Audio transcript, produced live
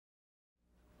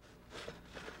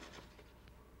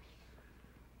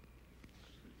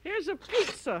Here's a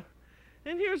pizza.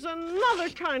 And here's another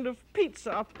kind of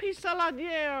pizza, a pizza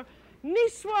saladière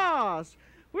niçoise.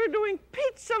 We're doing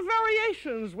pizza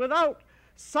variations without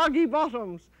soggy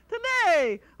bottoms.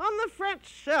 Today on The French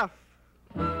Chef.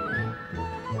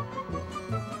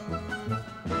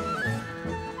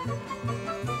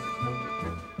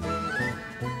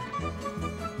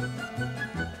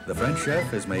 The French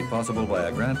Chef is made possible by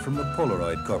a grant from the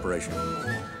Polaroid Corporation.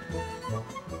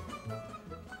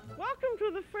 Welcome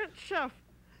to The French Chef.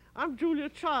 I'm Julia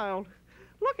Child.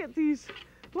 Look at these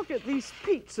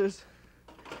pizzas.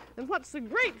 And what's the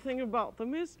great thing about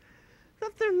them is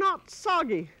that they're not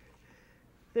soggy.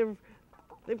 They've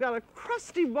got a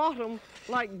crusty bottom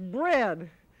like bread.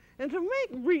 And to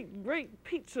make great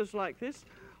pizzas like this,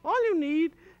 all you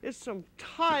need is some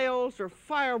tiles or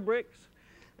fire bricks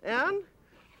and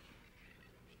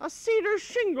a cedar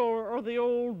shingle or the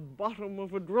old bottom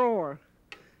of a drawer.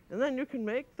 And then you can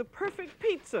make the perfect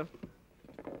pizza.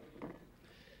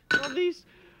 Now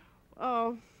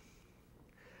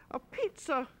a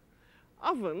pizza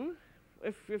oven,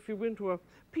 if you went to a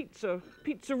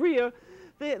pizzeria,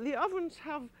 the ovens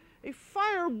have a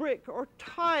fire brick or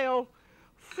tile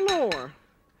floor.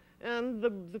 And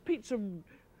the pizza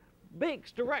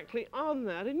bakes directly on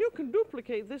that. And you can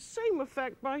duplicate this same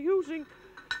effect by using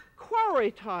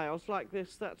quarry tiles like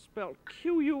this. That's spelled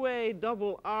Q-U-A-R-R-Y.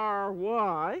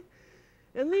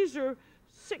 And these are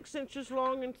 6 inches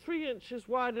long and 3 inches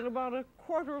wide and about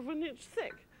 1/4 of an inch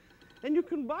thick. And you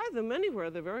can buy them anywhere.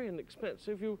 They're very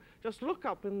inexpensive. You just look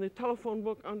up in the telephone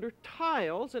book under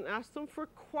tiles and ask them for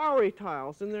quarry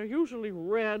tiles. And they're usually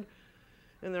red,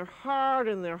 and they're hard,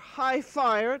 and they're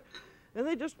high-fired, and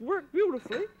they just work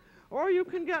beautifully. Or you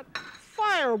can get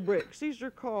fire bricks. These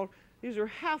are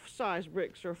half-size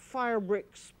bricks or fire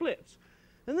brick splits.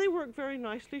 And they work very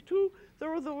nicely too.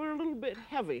 They're a little bit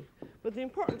heavy. But the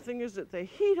important thing is that they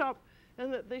heat up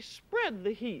and that they spread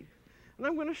the heat. And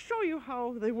I'm going to show you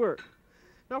how they work.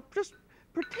 Now just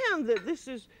pretend that this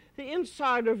is the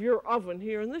inside of your oven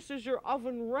here, and this is your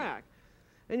oven rack.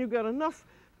 And you've got enough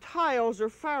tiles or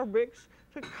fire bricks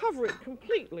to cover it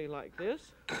completely like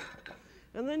this.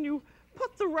 And then you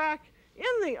put the rack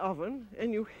in the oven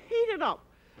and you heat it up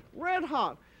red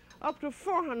hot, up to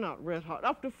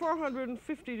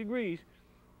 450 degrees.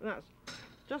 And that's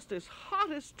just as hot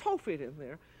as tofu in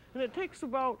there. And it takes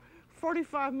about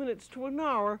 45 minutes to an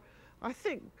hour, I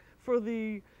think, for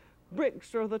the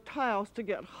bricks or the tiles to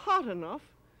get hot enough.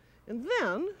 And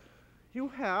then you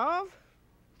have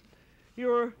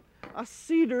a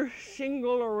cedar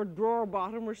shingle or a drawer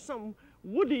bottom or some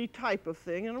woody type of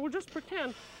thing. And we'll just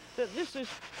pretend that this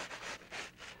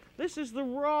is the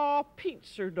raw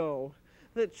pizza dough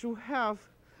that you have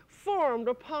formed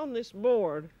upon this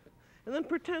board. And then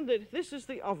pretend that this is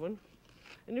the oven,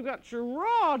 and you got your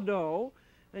raw dough,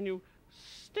 and you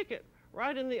stick it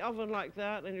right in the oven like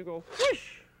that, and you go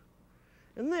whoosh,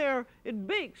 and there it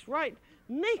bakes right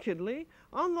nakedly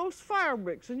on those fire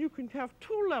bricks. And you can have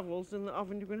 2 levels in the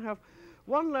oven. You can have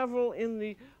 1 level in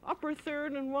the upper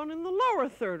third and 1 in the lower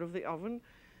third of the oven,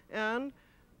 and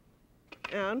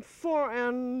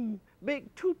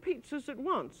bake 2 pizzas at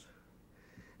once.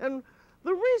 And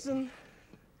the reason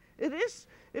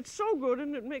it's so good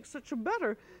and it makes such a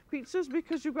better pizza is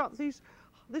because you've got this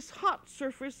hot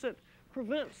surface that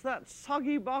prevents that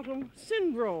soggy bottom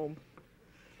syndrome.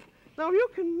 Now you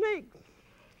can make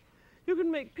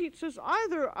pizzas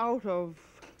either out of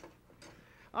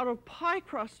pie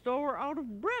crust dough or out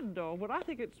of bread dough, but I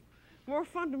think it's more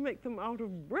fun to make them out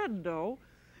of bread dough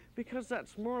because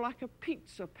that's more like a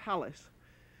pizza palace.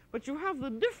 But you have the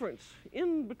difference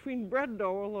in between bread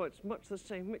dough, although it's much the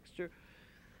same mixture,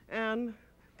 and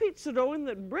pizza dough, in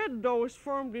that bread dough is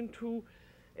formed into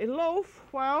a loaf,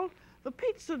 while the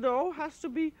pizza dough has to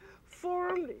be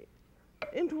formed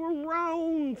into a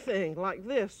round thing like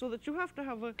this, so that you have to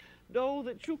have a dough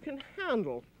that you can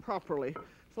handle properly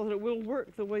so that it will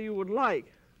work the way you would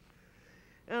like.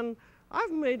 And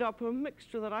I've made up a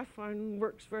mixture that I find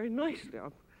works very nicely.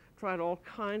 I've tried all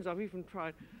kinds. I've even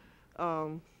tried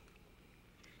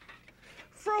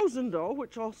frozen dough,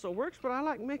 which also works, but I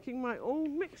like making my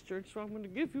own mixture, so I'm going to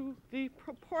give you the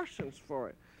proportions for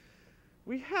it.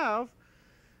 We have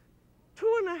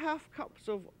 2½ cups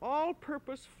of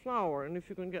all-purpose flour, and if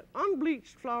you can get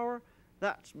unbleached flour,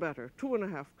 that's better,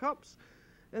 2½ cups.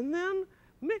 And then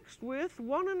mixed with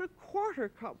 1¼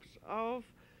 cups of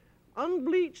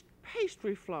unbleached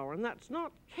pastry flour, and that's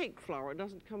not cake flour. It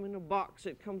doesn't come in a box,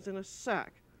 it comes in a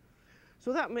sack.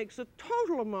 So that makes a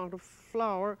total amount of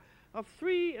flour of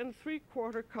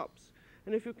 3¾ cups.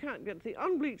 And if you can't get the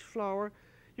unbleached flour,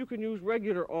 you can use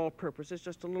regular all-purpose. It's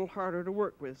just a little harder to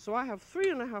work with. So I have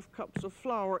 3½ cups of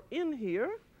flour in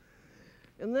here.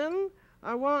 And then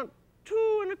I want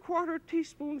 2¼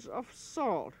 teaspoons of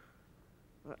salt.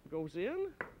 That goes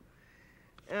in.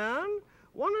 And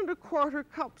 1¼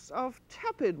 cups of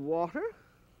tepid water.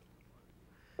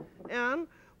 And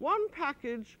 1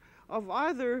 package of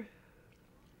either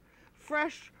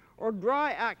fresh or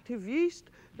dry active yeast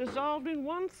dissolved in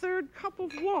 1/3 cup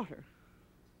of water.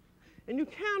 And you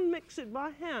can mix it by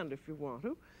hand if you want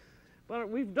to, but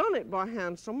we've done it by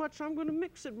hand so much I'm going to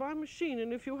mix it by machine.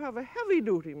 And if you have a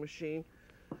heavy-duty machine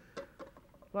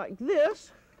like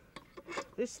this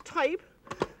type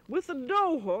with a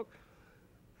dough hook,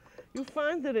 you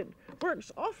find that it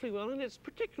works awfully well, and it's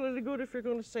particularly good if you're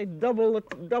going to say double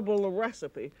the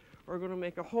recipe or going to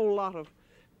make a whole lot of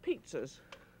pizzas.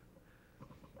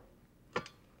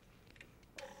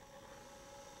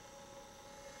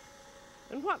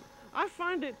 And what I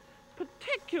find it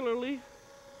particularly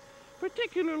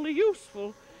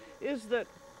useful is that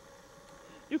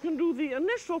you can do the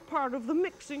initial part of the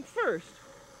mixing first.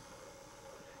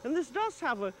 And this does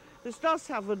have a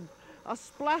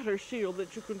splatter shield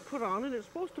that you can put on, and it's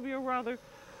supposed to be a rather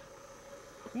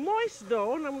moist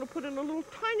dough, and I'm going to put in a little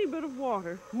tiny bit of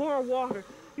water, more water.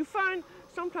 You find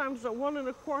sometimes that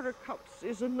 1¼ cups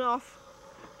is enough,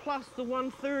 plus the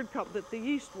 1/3 cup that the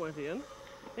yeast went in,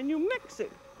 and you mix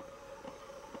it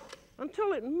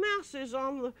until it masses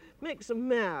makes a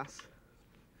mass.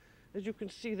 As you can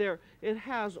see there, it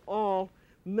has all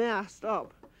massed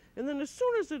up. And then as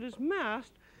soon as it is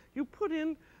massed, you put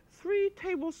in 3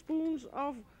 tablespoons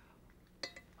of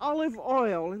olive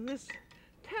oil, and this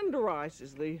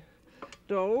tenderizes the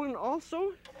dough and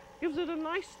also gives it a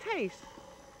nice taste.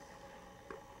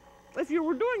 If you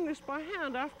were doing this by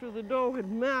hand after the dough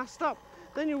had massed up,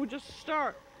 then you would just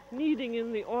start kneading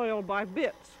in the oil by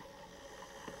bits.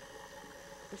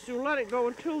 So you let it go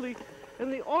until the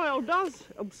oil does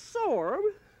absorb,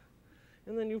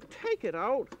 and then you take it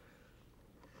out,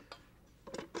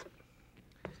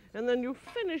 and then you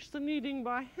finish the kneading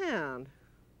by hand,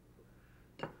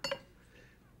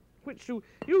 which you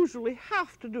usually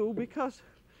have to do because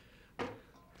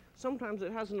sometimes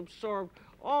it hasn't absorbed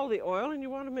all the oil, and you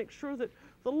want to make sure that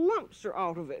the lumps are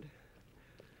out of it.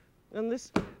 And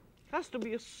this has to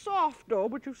be a soft dough,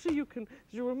 but you see, as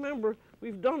you remember,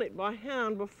 we've done it by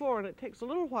hand before, and it takes a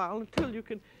little while until you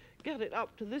can get it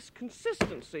up to this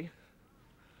consistency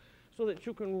so that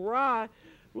you can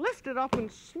lift it up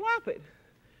and slap it.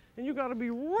 And you've got to be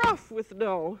rough with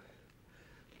dough.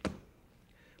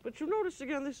 But you notice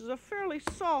again, this is a fairly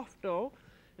soft dough,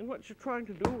 and what you're trying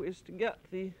to do is to get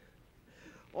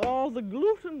all the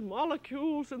gluten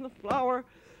molecules in the flour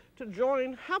to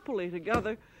join happily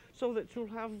together so that you'll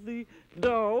have the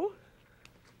dough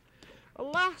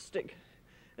elastic.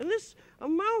 And this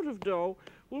amount of dough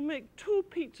will make 2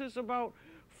 pizzas about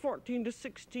 14 to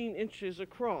 16 inches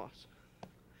across.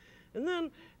 And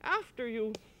then after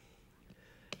you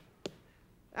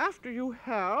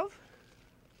have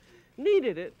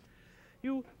kneaded it,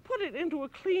 you put it into a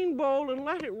clean bowl and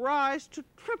let it rise to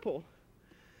triple.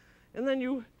 And then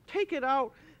you take it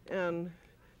out and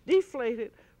deflate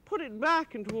it, put it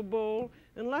back into a bowl,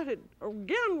 and let it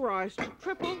again rise to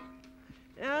triple.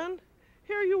 And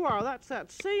here you are. That's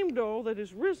that same dough that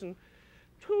is risen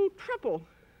to triple.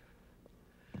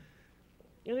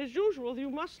 And as usual, you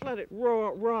must let it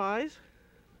rise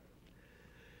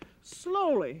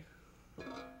slowly.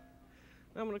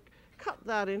 I'm going to cut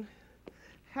that in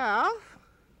half.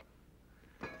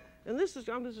 And this is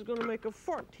going to make a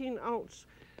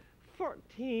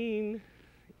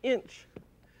 14-inch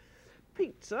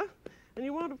pizza. And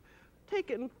you want to take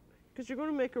it, because you're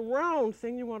going to make a round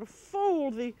thing, you want to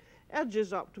fold the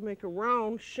edges up to make a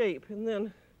round shape, and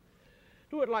then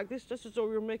do it like this, just as though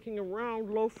you're making a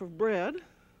round loaf of bread.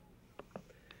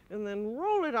 And then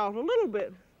roll it out a little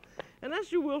bit. And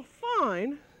as you will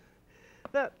find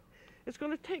that it's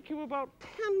going to take you about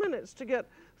 10 minutes to get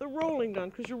the rolling done,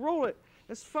 because you roll it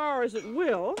as far as it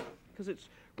will, because it's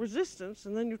resistance,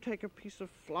 and then you take a piece of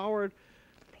floured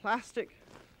plastic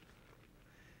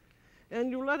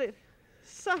and you let it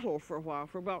settle for a while,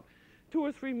 for about 2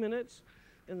 or 3 minutes,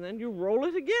 and then you roll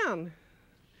it again.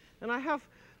 And I have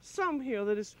some here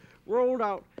that is rolled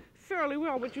out fairly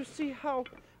well, but you see how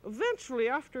eventually,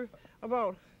 after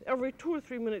about every 2 or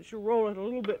 3 minutes you roll it a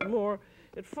little bit more,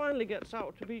 it finally gets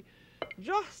out to be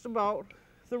just about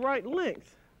the right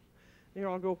length. Here,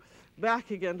 I'll go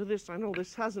back again to this. I know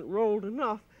this hasn't rolled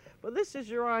enough, but this is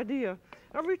your idea.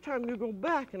 Every time you go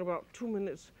back in about 2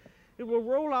 minutes, it will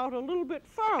roll out a little bit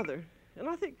farther. And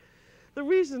I think the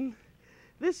reason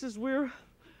this is we're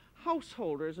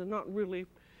householders and not really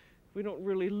We don't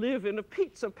really live in a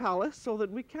pizza palace, so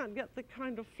that we can't get the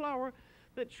kind of flour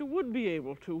that you would be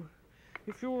able to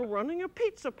if you were running a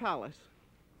pizza palace.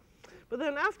 But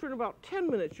then after about 10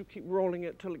 minutes, you keep rolling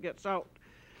it till it gets out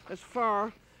as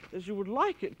far as you would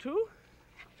like it to.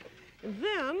 And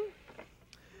then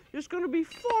it's going to be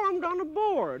formed on a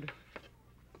board.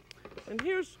 And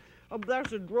there's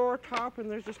a drawer top, and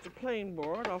there's just a plain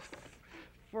board. I'll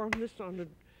form this on the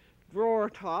drawer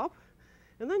top.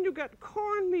 And then you get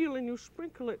cornmeal, and you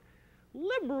sprinkle it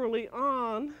liberally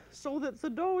on so that the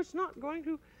dough is not going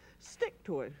to stick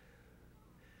to it.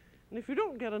 And if you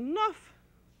don't get enough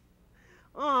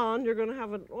on, you're going to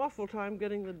have an awful time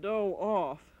getting the dough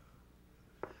off.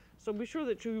 So be sure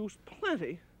that you use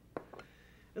plenty.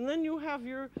 And then you have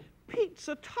your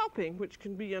pizza topping, which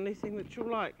can be anything that you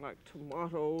like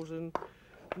tomatoes and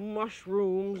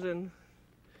mushrooms. And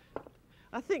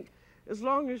I think as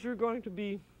long as you're going to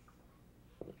be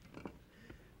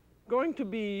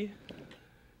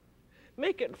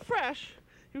make it fresh,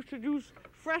 you should use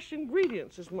fresh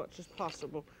ingredients as much as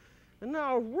possible. And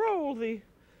now roll the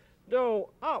dough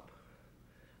up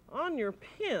on your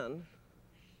pin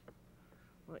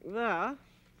like that,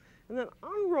 and then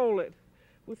unroll it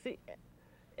with the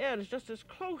edge just as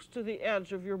close to the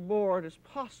edge of your board as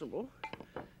possible,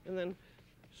 and then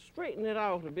straighten it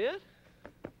out a bit.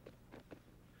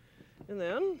 And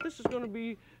then this is going to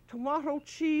be tomato,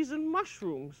 cheese, and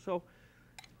mushrooms. So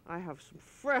I have some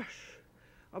fresh,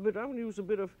 I'm going to use a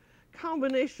bit of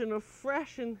combination of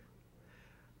fresh and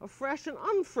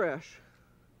unfresh.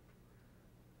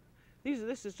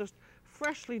 This is just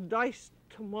freshly diced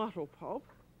tomato pulp.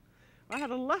 I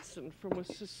had a lesson from a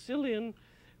Sicilian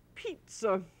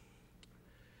pizza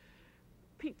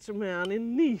man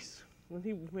in Nice, and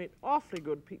he made awfully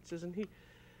good pizzas, and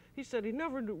he said he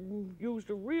never used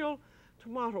a real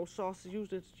tomato sauce.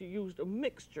 He used a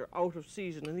mixture out of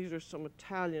season, and these are some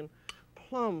Italian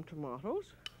plum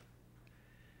tomatoes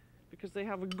because they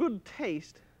have a good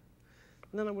taste.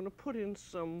 And then I'm going to put in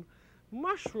some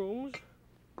mushrooms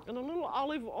and a little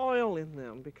olive oil in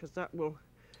them, because that will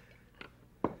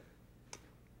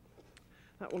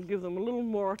give them a little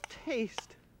more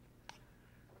taste.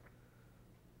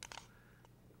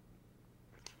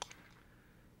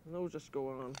 And those just go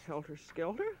on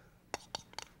helter-skelter.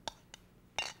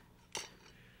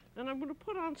 And I'm going to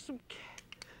put on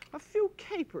a few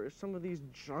capers, some of these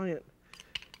giant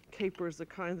capers, the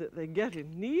kind that they get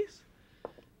in Nice.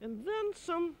 And then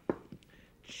some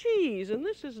cheese, and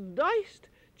this is diced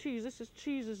cheese. This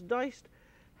cheese is diced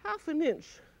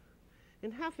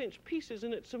in half-inch pieces,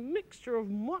 and it's a mixture of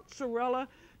mozzarella,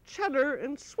 cheddar,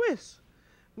 and Swiss.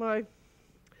 I'm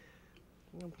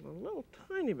going to put a little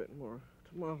tiny bit more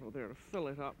tomato there to fill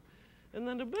it up, and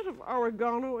then a bit of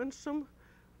oregano and some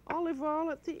olive oil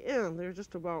at the end. They're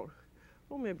just about,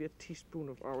 maybe a teaspoon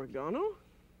of oregano,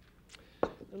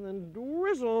 and then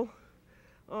drizzle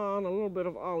on a little bit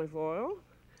of olive oil,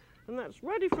 and that's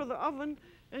ready for the oven.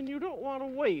 And you don't want to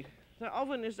wait. The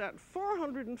oven is at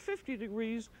 450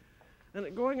 degrees, and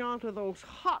it's going onto those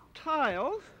hot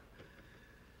tiles.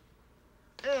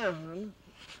 And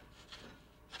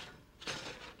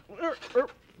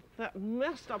that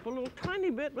messed up a little tiny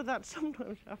bit, but that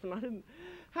sometimes happens. I didn't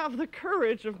have the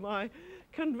courage of my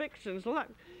convictions.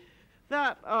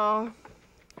 That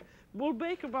will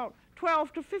bake about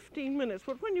 12 to 15 minutes,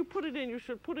 but when you put it in, you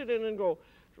should put it in and go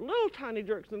little tiny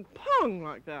jerks, and pong,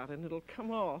 like that, and it'll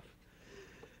come off.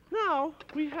 Now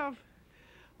we have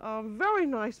a very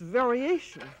nice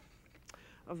variation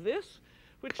of this,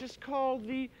 which is called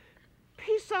the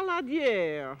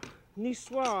pissaladière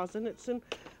niçoise, and it's an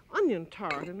onion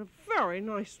tart, and a very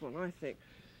nice one, I think.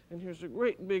 And here's a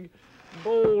great big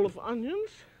bowl of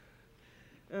onions,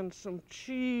 and some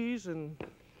cheese, and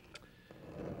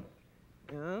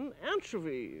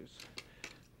anchovies.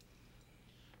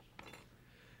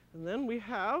 And then we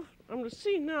have, I'm going to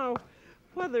see now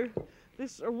whether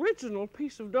this original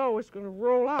piece of dough is going to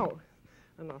roll out.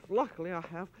 And luckily I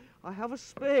have a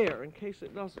spare in case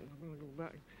it doesn't. I'm going to go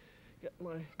back and get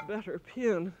my better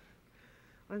pin.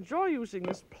 I enjoy using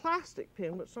this plastic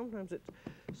pin, but sometimes it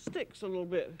sticks a little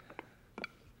bit.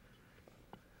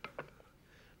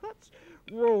 That's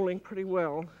rolling pretty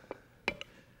well.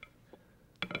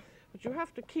 But you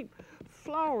have to keep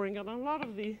flouring, and a lot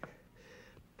of the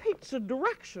pizza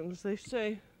directions, they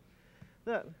say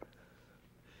that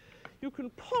you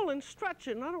can pull and stretch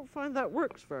it, and I don't find that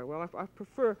works very well. I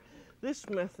prefer this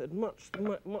method much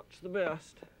the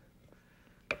best.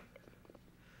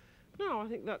 Now I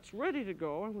think that's ready to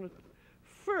go. I'm going to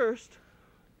first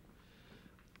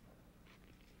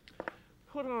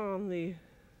put on the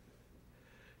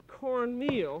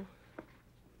cornmeal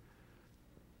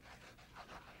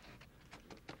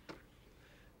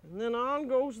And then on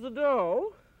goes the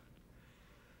dough,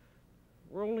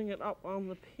 rolling it up on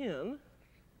the pin.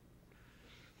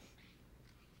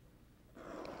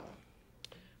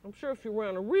 I'm sure if you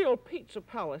ran a real pizza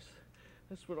palace,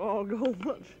 this would all go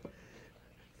much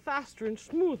faster and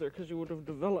smoother because you would have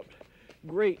developed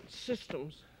great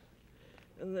systems.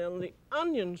 And then the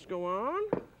onions go on.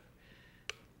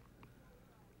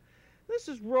 This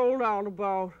is rolled out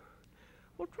about,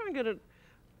 we'll try and get it,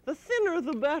 the thinner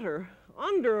the better,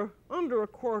 under a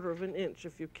quarter of an inch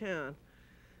if you can.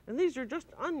 And these are just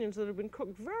onions that have been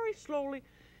cooked very slowly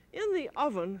in the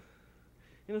oven,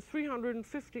 in a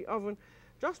 350 oven,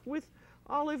 just with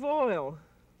olive oil.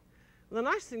 And the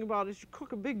nice thing about it is you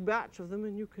cook a big batch of them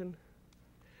and you can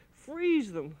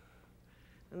freeze them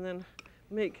and then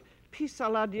make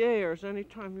pissaladières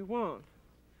anytime you want.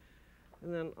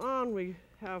 And then on we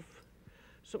have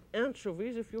some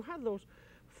anchovies. If you had those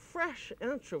fresh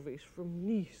anchovies from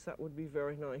Nice, that would be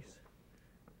very nice.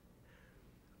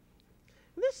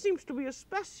 This seems to be a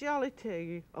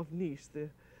spécialité of Nice, the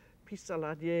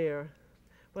pissaladière,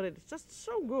 but it's just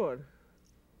so good.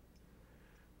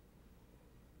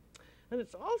 And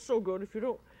it's also good if you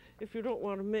don't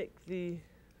want to make the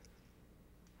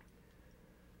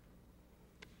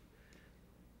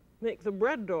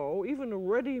bread dough. Even a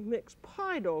ready mixed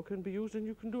pie dough can be used, and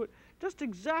you can do it just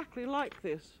exactly like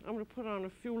this. I'm going to put on a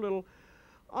few little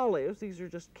olives. These are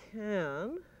just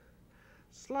canned,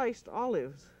 sliced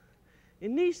olives.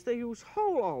 In Nice, they use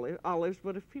whole olives,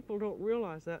 but if people don't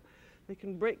realize that, they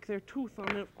can break their tooth on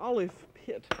an olive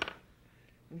pit.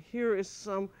 And here is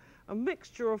a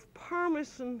mixture of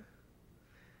Parmesan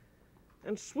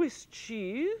and Swiss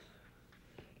cheese,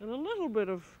 and a little bit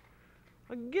of,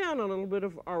 again, a little bit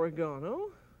of oregano.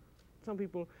 Some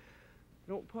people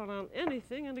don't put on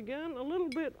anything, and again, a little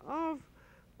bit of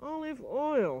olive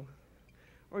oil.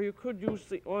 Or you could use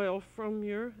the oil from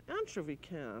your anchovy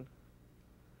can.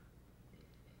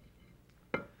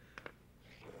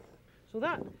 So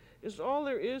that is all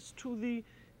there is to the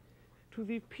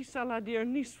pissaladière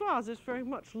niçoise. It's very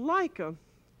much like a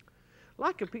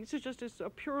pizza, just it's a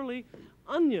purely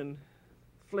onion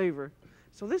flavor.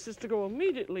 So this is to go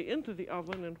immediately into the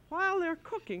oven, and while they're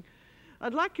cooking,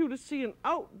 I'd like you to see an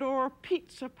outdoor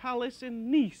pizza palace in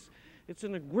Nice. It's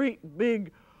in a great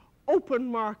big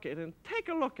open market, and take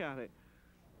a look at it.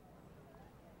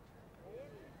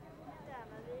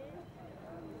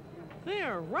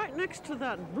 There, right next to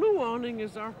that blue awning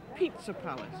is our pizza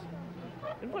palace.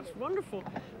 And what's wonderful,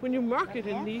 when you market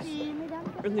in Nice,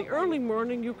 in the early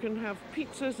morning you can have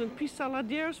pizzas and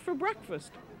pissaladières for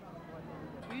breakfast.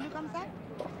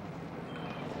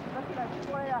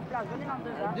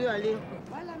 Deux, allez.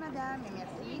 Voilà, madame,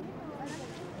 merci.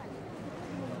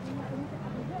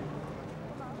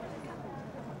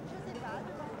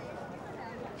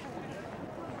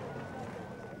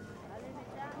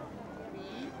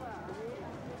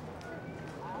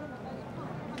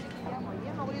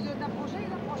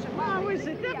 Je sais pas, Ah oui,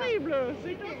 c'est terrible,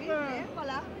 c'est terrible.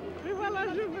 Voilà. Mais voilà,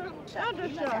 je veux un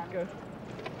de chaque.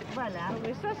 Voilà. Non,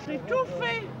 mais ça, c'est tout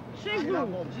fait chez vous.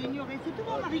 J'ai ignoré, c'est tout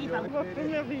mon mari qui parle. Votre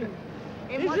mairie.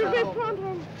 Et moi, je vais j'adore.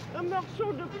 prendre un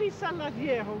morceau de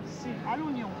pissaladière aussi. À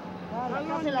l'oignon. Voilà, À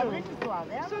ça c'est la vraie l'oignon. histoire.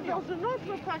 hein, Ça l'oignon. dans un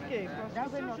autre paquet, parce que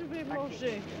Dans un ça, autre je vais paquet.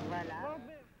 manger. Voilà.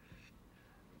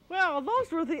 Well,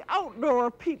 those were the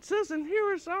outdoor pizzas, and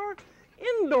here is our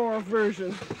indoor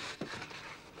version.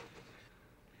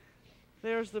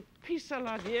 There's the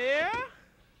pissaladière,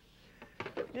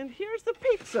 and here's the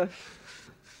pizza.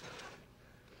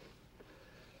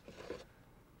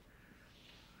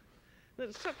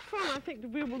 It's such fun, I think, to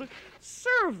be able to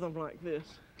serve them like this.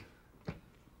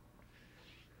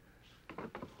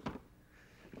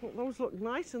 Well, those look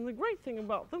nice, and the great thing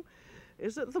about them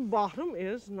is that the bottom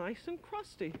is nice and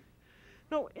crusty.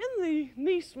 Now, in the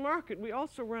Nice market, we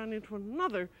also ran into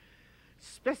another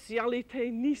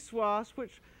spécialité niçoise,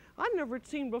 which I've never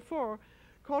seen before,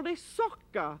 called a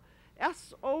socca,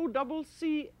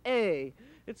 S-O-C-C-A.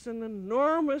 It's an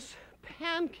enormous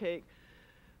pancake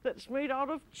that's made out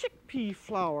of chickpea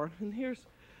flour. And here's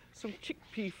some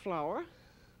chickpea flour.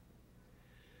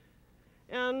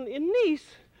 And in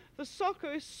Nice, the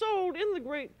socca is sold in the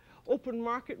great open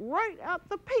market right at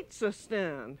the pizza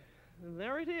stand. And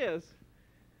there it is.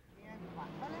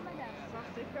 Ça,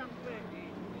 c'est parfait.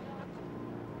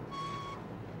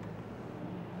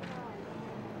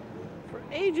 For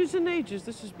ages and ages,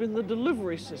 this has been the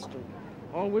delivery system,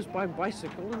 always by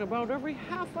bicycle, and about every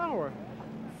half hour,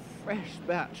 a fresh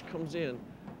batch comes in.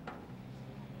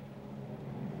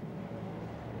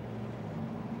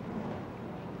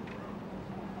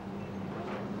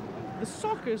 The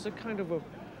socca is a kind of a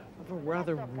of a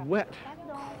rather wet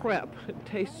crepe. It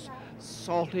tastes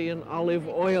salty and olive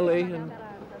oily and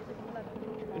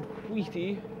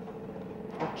wheaty,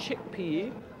 or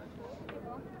chickpea.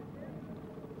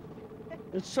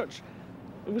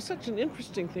 It was such an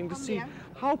interesting thing to see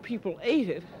how people ate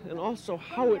it and also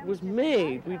how it was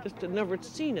made. We just had never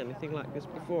seen anything like this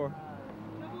before.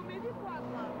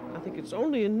 I think it's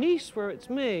only in Nice where it's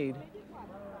made.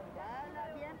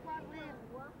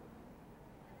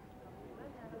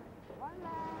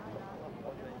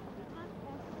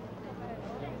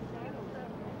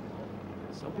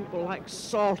 Some people like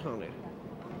salt on it.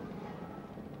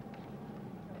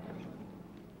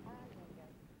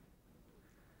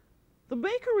 The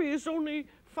bakery is only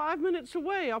 5 minutes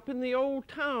away up in the old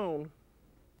town.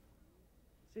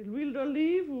 C'est l'huile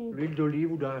d'olive ou... L'huile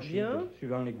d'olive ou d'arachide, Bien.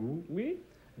 suivant les goûts. Oui.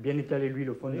 Bien étaler l'huile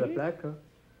au fond de la Oui. plaque.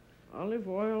 Olive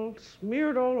oil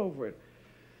smeared all over it.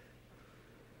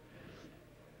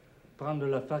 Prendre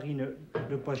la farine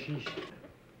de pois chiche.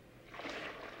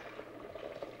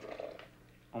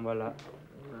 On va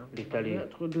l'étaler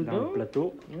Mettre dans dedans. le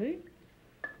plateau. Oui.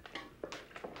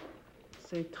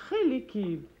 C'est très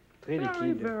liquide. Très Very,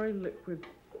 liquide. very liquid.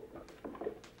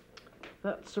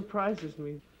 That surprises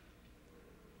me.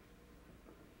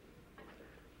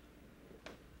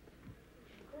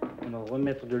 On va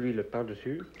remettre de l'huile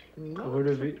par-dessus. Lots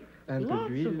Relever un peu Lots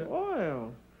d'huile. of oil.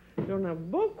 Il y en a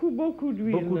beaucoup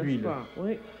d'huile, Beaucoup n'est-ce d'huile. pas?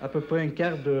 Oui. À peu près un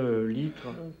quart de litre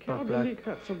Un par quart de plaque. litre,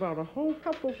 that's about a whole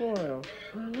cup of oil.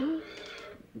 Voilà.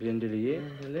 Bien délayé.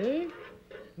 Délayer.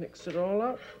 Mix it all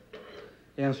up.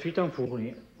 Et ensuite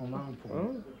enfourner. On va enfourner.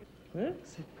 Oh. Ouais,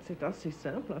 c'est assez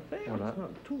simple à faire. Voilà. It's not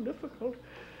too difficult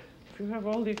if you have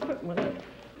all the equipment.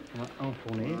 On va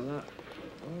enfourner. Voilà.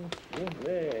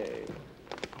 Enfourner.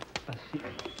 Assis.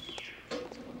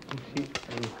 Ici,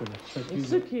 avec la Et spatule.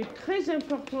 ce qui est très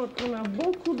important, qu'on a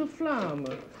beaucoup de flammes.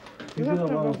 You Toujours have to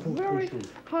avoir un have a four very très chaud.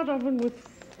 hot oven with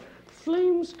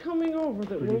flames coming over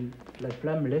that will... La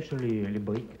flamme lèche les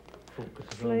briques pour que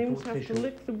ce soit un Flames four très have to chaud.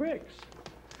 lick the bricks.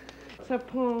 Ça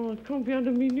prend combien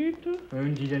de minutes?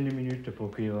 Une dizaine de minutes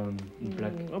pour cuire une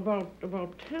plaque. About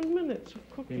 10 minutes of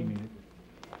 10 cooking. minutes.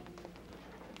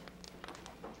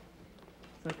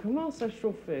 Ça commence à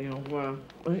chauffer, on voit.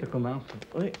 Oui, Ça commence.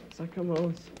 oui, ça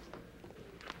commence.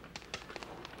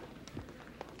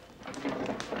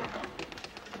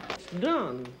 It's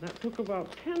done. That took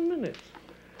about 10 minutes.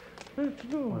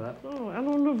 Maintenant, Voilà. oh,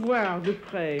 allons le voir de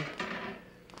près.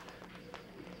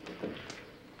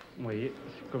 Vous voyez,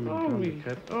 c'est comme une Oh forme oui, de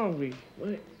crêpe. oh oui,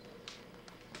 oui.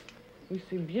 Oui,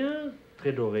 c'est bien,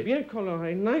 Très doré. bien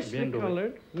coloré, nicely Bien doré.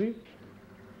 colored. Oui.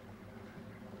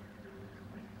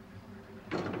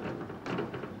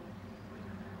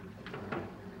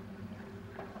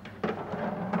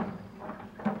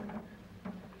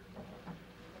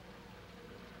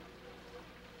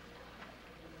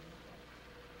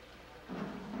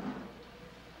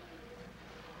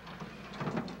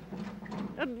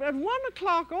 At 1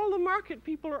 o'clock, all the market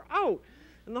people are out,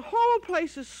 and the whole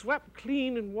place is swept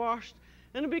clean and washed,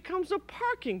 and it becomes a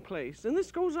parking place. And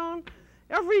this goes on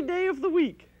every day of the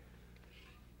week.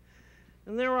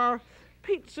 And there are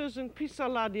pizzas and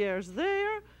pissaladières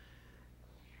there.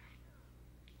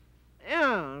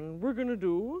 And we're going to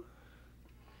do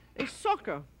a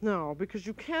socca now, because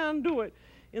you can do it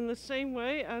in the same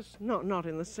way as, no, not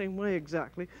in the same way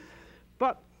exactly,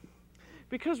 but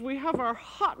because we have our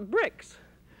hot bricks,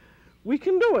 we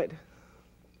can do it.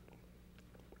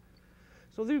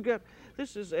 So you've got,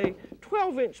 this is a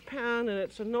 12-inch pan, and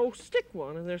it's a no-stick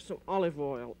one, and there's some olive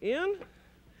oil in.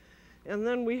 And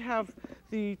then we have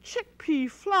the chickpea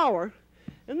flour,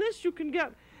 and this you can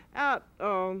get at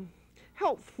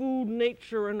health food,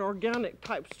 nature, and organic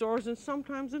type stores, and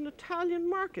sometimes in Italian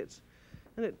markets.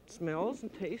 And it smells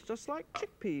and tastes just like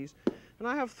chickpeas. And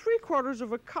I have 3/4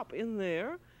 of a cup in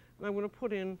there, and I'm going to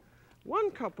put in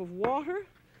 1 cup of water,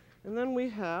 and then we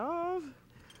have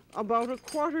about a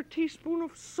 1/4 teaspoon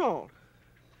of salt.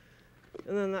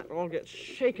 And then that all gets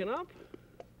shaken up.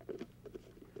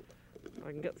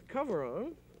 I can get the cover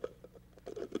on.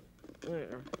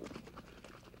 There.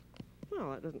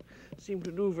 Well, that doesn't seem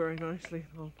to do very nicely.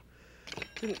 Well,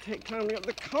 didn't take time to get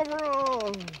the cover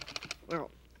on. Well,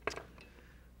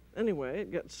 anyway,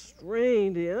 it gets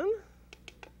strained in.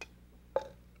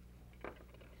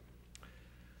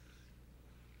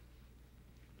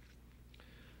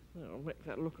 I'll make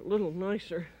that look a little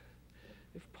nicer,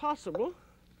 if possible.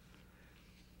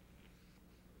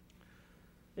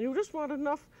 And you just want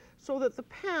enough so that the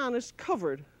pan is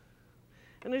covered.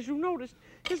 And as you noticed,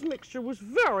 his mixture was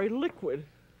very liquid.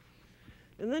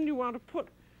 And then you want to put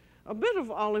a bit of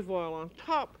olive oil on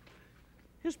top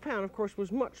His pan, of course,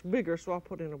 was much bigger, so I'll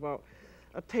put in about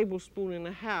a tablespoon and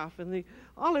a half. And the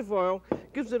olive oil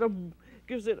gives it a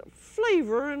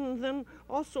flavor and then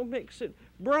also makes it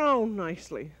brown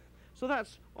nicely. So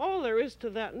that's all there is to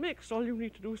that mix. All you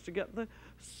need to do is to get the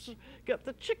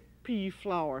chickpea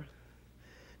flour.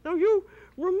 Now you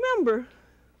remember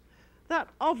that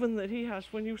oven that he has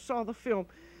when you saw the film.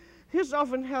 His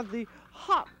oven had the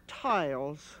hot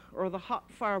tiles, or the hot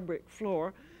fabric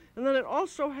floor, and then it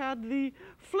also had the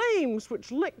flames which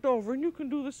licked over, and you can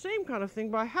do the same kind of thing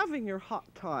by having your hot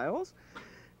tiles,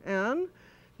 and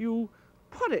you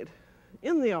put it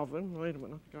in the oven. Wait a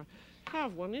minute, I think I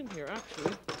have one in here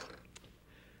actually,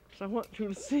 so I want you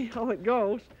to see how it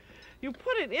goes. You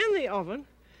put it in the oven,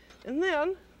 and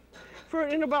then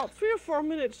in about 3 or 4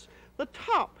 minutes, the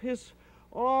top is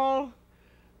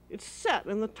it's set,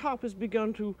 and the top has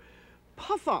begun to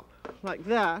puff up like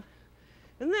that.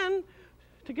 And then,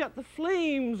 to get the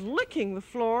flames licking the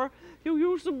floor, you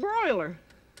use the broiler.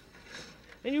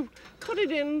 And you put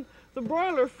it in the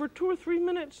broiler for 2 or 3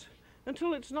 minutes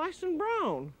until it's nice and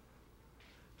brown.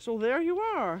 So there you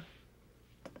are.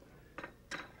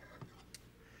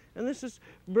 And this is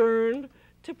burned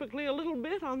typically a little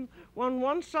bit on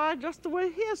one side, just the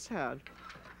way his had.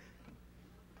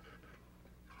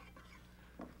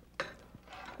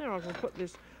 There, I'm going to put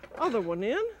this other one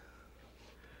in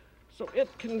so it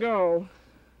can go.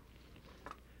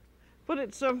 But I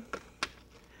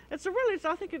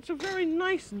think it's a very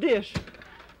nice dish.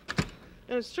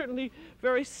 And it's certainly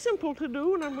very simple to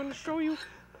do, and I'm going to show you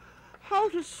how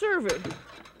to serve it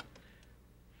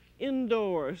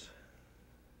indoors.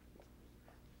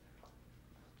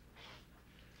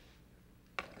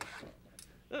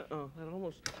 Uh-oh, that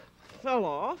almost fell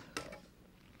off.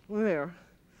 There.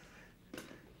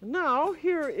 Now,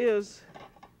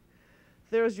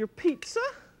 there's your pizza,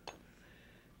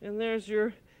 and there's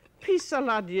your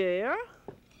pissaladière.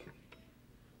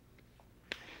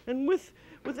 And with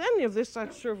any of this,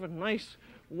 I'd serve a nice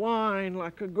wine,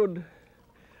 like a good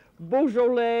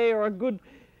Beaujolais or a good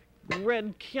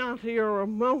red Chianti or a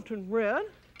mountain red.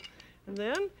 And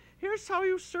then, here's how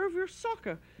you serve your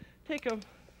soccer. I'm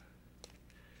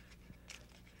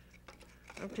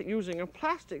using a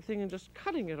plastic thing and just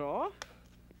cutting it off.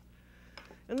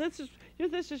 And this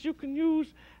is you can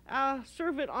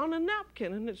serve it on a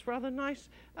napkin, and it's rather nice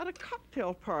at a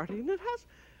cocktail party. And it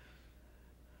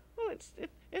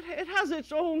has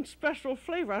its own special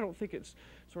flavor. I don't think it's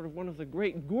sort of one of the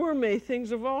great gourmet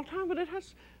things of all time, but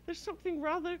there's something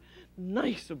rather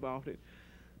nice about it.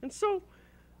 And so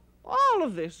all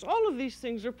of these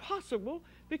things are possible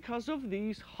because of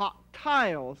these hot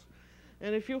tiles.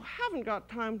 And if you haven't got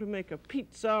time to make a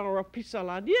pizza or a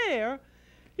pissaladière,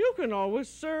 you can always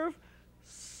serve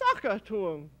soccer to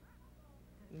them.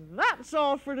 That's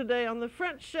all for today on The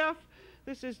French Chef.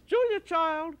 This is Julia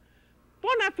Child.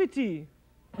 Bon appétit.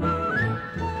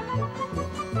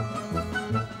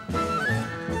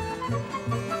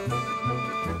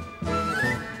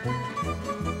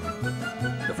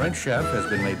 The French Chef has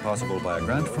been made possible by a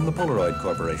grant from the Polaroid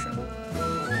Corporation.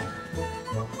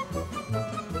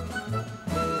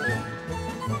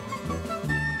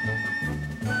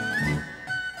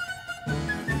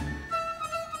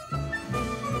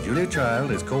 Julia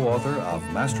Child is co-author of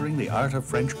Mastering the Art of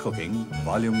French Cooking,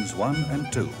 Volumes 1 and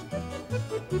 2.